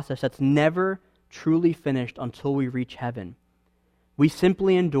 lifelong process that's never truly finished until we reach heaven. We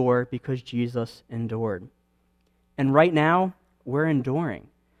simply endure because Jesus endured. And right now, we're enduring.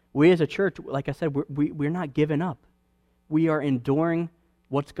 We as a church, like I said, we're not giving up. We are enduring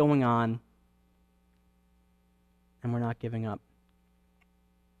what's going on, and we're not giving up.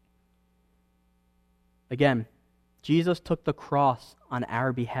 Again, Jesus took the cross on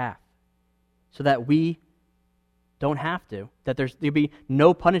our behalf so that we don't have to, that there'll be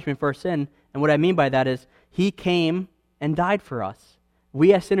no punishment for our sin. And what I mean by that is he came and died for us.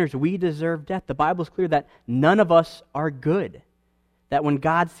 We as sinners, we deserve death. The Bible is clear that none of us are good. That when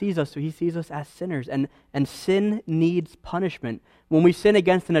God sees us, he sees us as sinners. And sin needs punishment. When we sin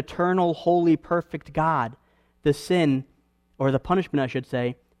against an eternal, holy, perfect God, the sin, or the punishment I should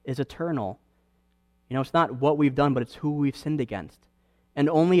say, is eternal. It's not what we've done, but it's who we've sinned against. And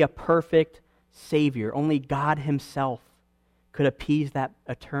only a perfect Savior, only God himself could appease that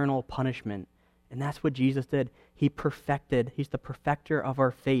eternal punishment. And that's what Jesus did. He's the perfecter of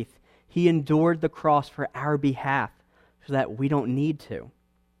our faith. He endured the cross for our behalf so that we don't need to.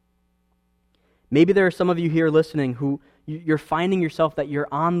 Maybe there are some of you here listening who you're finding yourself that you're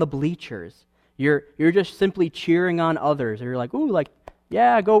on the bleachers. You're just simply cheering on others. Or you're like, ooh,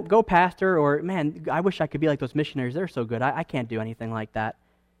 yeah, go pastor, or man, I wish I could be like those missionaries. They're so good. I can't do anything like that.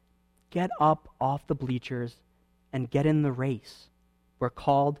 Get up off the bleachers and get in the race. We're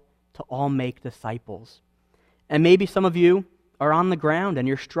called to all make disciples. And maybe some of you are on the ground and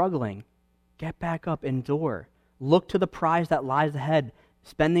you're struggling. Get back up, endure. Look to the prize that lies ahead,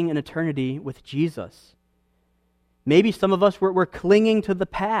 spending an eternity with Jesus. Maybe some of us, we're clinging to the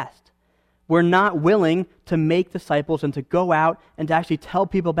past. We're not willing to make disciples and to go out and to actually tell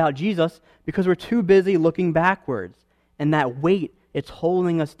people about Jesus because we're too busy looking backwards. And that weight, it's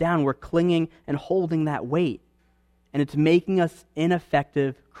holding us down. We're clinging and holding that weight. And it's making us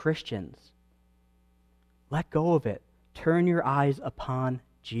ineffective Christians. Let go of it. Turn your eyes upon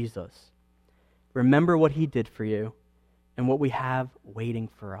Jesus. Remember what he did for you and what we have waiting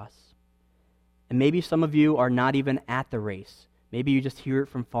for us. And maybe some of you are not even at the race. Maybe you just hear it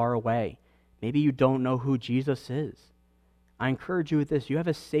from far away. Maybe you don't know who Jesus is. I encourage you with this. You have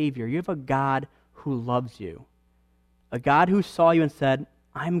a Savior. You have a God who loves you. A God who saw you and said,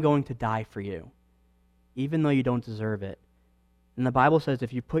 I'm going to die for you, even though you don't deserve it. And the Bible says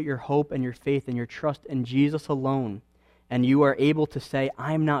if you put your hope and your faith and your trust in Jesus alone, and you are able to say,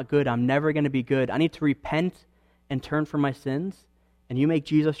 I'm not good, I'm never going to be good, I need to repent and turn from my sins, and you make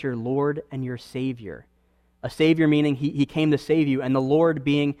Jesus your Lord and your Savior. A Savior meaning he came to save you, and the Lord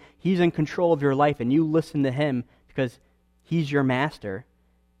being he's in control of your life, and you listen to him because he's your master,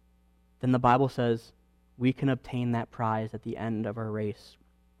 then the Bible says we can obtain that prize at the end of our race.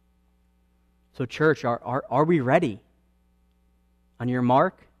 So church, are we ready? On your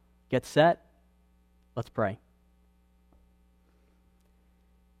mark, get set, let's pray.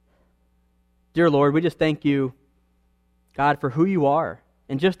 Dear Lord, we just thank you, God, for who you are.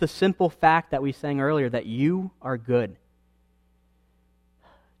 And just the simple fact that we sang earlier, that you are good.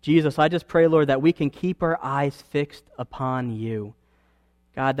 Jesus, I just pray, Lord, that we can keep our eyes fixed upon you.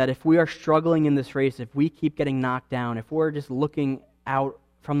 God, that if we are struggling in this race, if we keep getting knocked down, if we're just looking out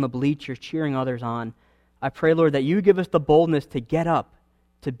from the bleachers, cheering others on, I pray, Lord, that you give us the boldness to get up,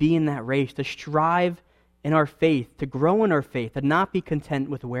 to be in that race, to strive in our faith, to grow in our faith, to not be content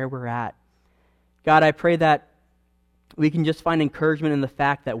with where we're at. God, I pray that we can just find encouragement in the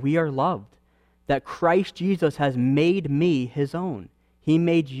fact that we are loved, that Christ Jesus has made me his own. He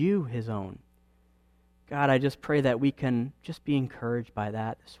made you his own. God, I just pray that we can just be encouraged by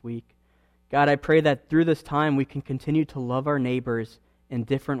that this week. God, I pray that through this time we can continue to love our neighbors in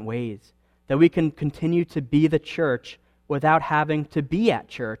different ways, that we can continue to be the church without having to be at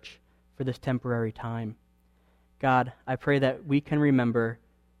church for this temporary time. God, I pray that we can remember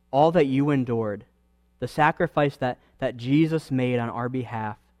all that you endured, the sacrifice that Jesus made on our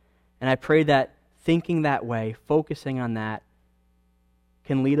behalf. And I pray that thinking that way, focusing on that,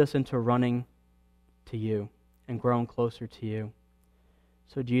 can lead us into running to you and growing closer to you.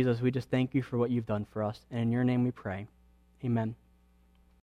 So Jesus, we just thank you for what you've done for us. And in your name we pray. Amen.